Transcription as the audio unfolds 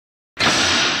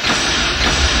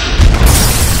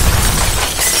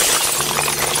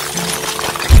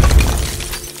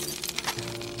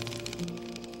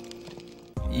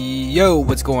Yo,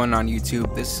 what's going on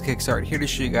YouTube? This is KicksArt here to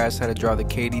show you guys how to draw the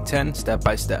KD10 step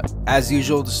by step. As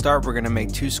usual, to start we're going to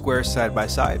make two squares side by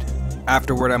side.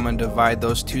 Afterward I'm going to divide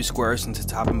those two squares into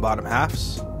top and bottom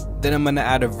halves. Then I'm going to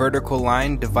add a vertical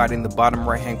line dividing the bottom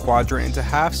right hand quadrant into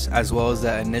halves, as well as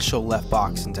that initial left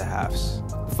box into halves.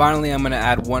 Finally, I'm going to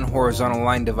add one horizontal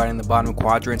line dividing the bottom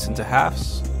quadrants into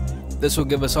halves. This will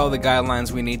give us all the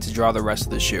guidelines we need to draw the rest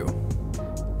of the shoe.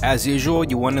 As usual,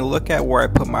 you want to look at where I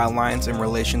put my lines in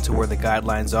relation to where the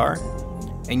guidelines are,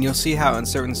 and you'll see how in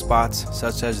certain spots,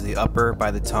 such as the upper by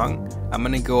the tongue, I'm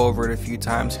going to go over it a few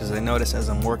times because I notice as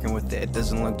I'm working with it, it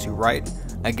doesn't look too right.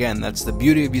 Again, that's the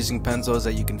beauty of using pencils,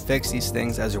 that you can fix these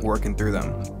things as you're working through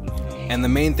them. And the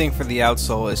main thing for the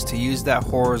outsole is to use that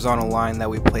horizontal line that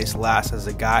we placed last as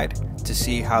a guide to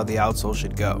see how the outsole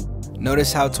should go.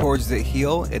 Notice how towards the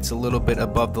heel it's a little bit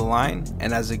above the line,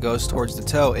 and as it goes towards the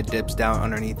toe it dips down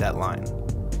underneath that line.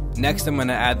 Next I'm going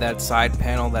to add that side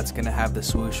panel that's going to have the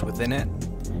swoosh within it.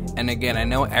 And again, I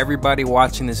know everybody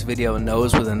watching this video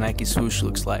knows what a Nike swoosh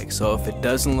looks like, so if it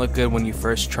doesn't look good when you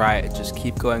first try it, just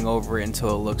keep going over it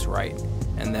until it looks right.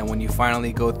 And then when you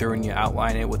finally go through and you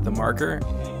outline it with the marker,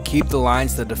 keep the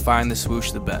lines that define the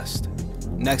swoosh the best.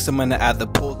 Next I'm going to add the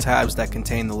pull tabs that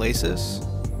contain the laces.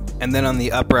 And then on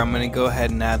the upper I'm going to go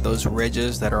ahead and add those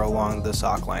ridges that are along the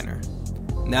sock liner.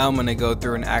 Now I'm going to go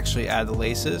through and actually add the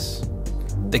laces.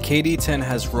 The KD10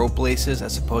 has rope laces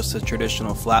as opposed to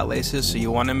traditional flat laces, so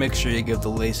you want to make sure you give the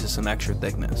laces some extra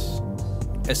thickness,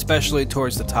 especially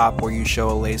towards the top where you show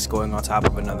a lace going on top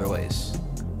of another lace.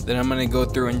 Then I'm going to go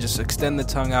through and just extend the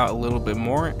tongue out a little bit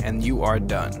more and you are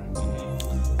done.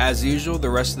 As usual, the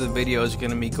rest of the video is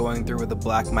going to be going through with a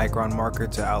black micron marker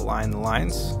to outline the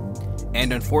lines.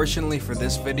 And unfortunately for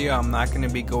this video, I'm not going to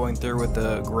be going through with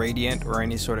a gradient or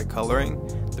any sort of coloring.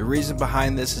 The reason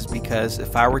behind this is because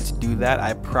if I were to do that,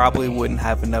 I probably wouldn't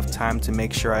have enough time to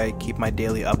make sure I keep my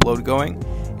daily upload going.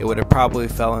 It would have probably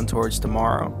fallen towards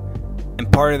tomorrow.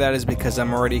 And part of that is because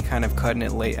I'm already kind of cutting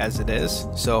it late as it is.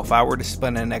 So if I were to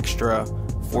spend an extra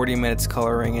 40 minutes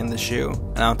coloring in the shoe,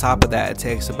 and on top of that it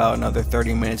takes about another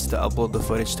 30 minutes to upload the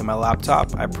footage to my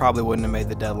laptop, I probably wouldn't have made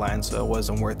the deadline, so it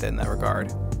wasn't worth it in that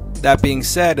regard. That being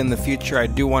said, in the future I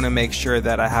do want to make sure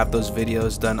that I have those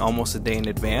videos done almost a day in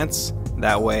advance.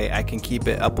 That way I can keep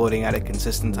it uploading at a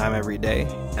consistent time every day,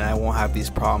 and I won't have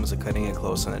these problems of cutting it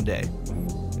close on a day.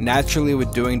 Naturally,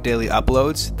 with doing daily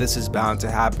uploads, this is bound to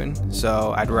happen,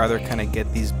 so I'd rather kind of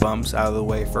get these bumps out of the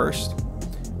way first.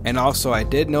 And also, I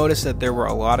did notice that there were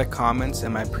a lot of comments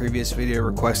in my previous video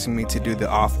requesting me to do the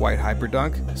off-white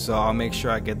hyperdunk, so I'll make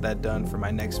sure I get that done for my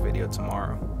next video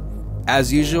tomorrow.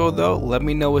 As usual though, let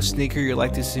me know what sneaker you'd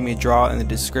like to see me draw in the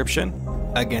description.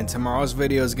 Again, tomorrow's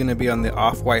video is going to be on the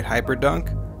off-white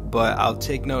hyperdunk, but I'll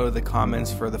take note of the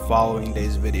comments for the following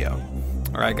day's video.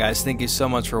 Alright guys, thank you so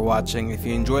much for watching. If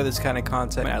you enjoy this kind of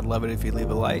content, I'd love it if you leave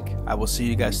a like. I will see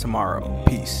you guys tomorrow.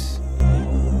 Peace.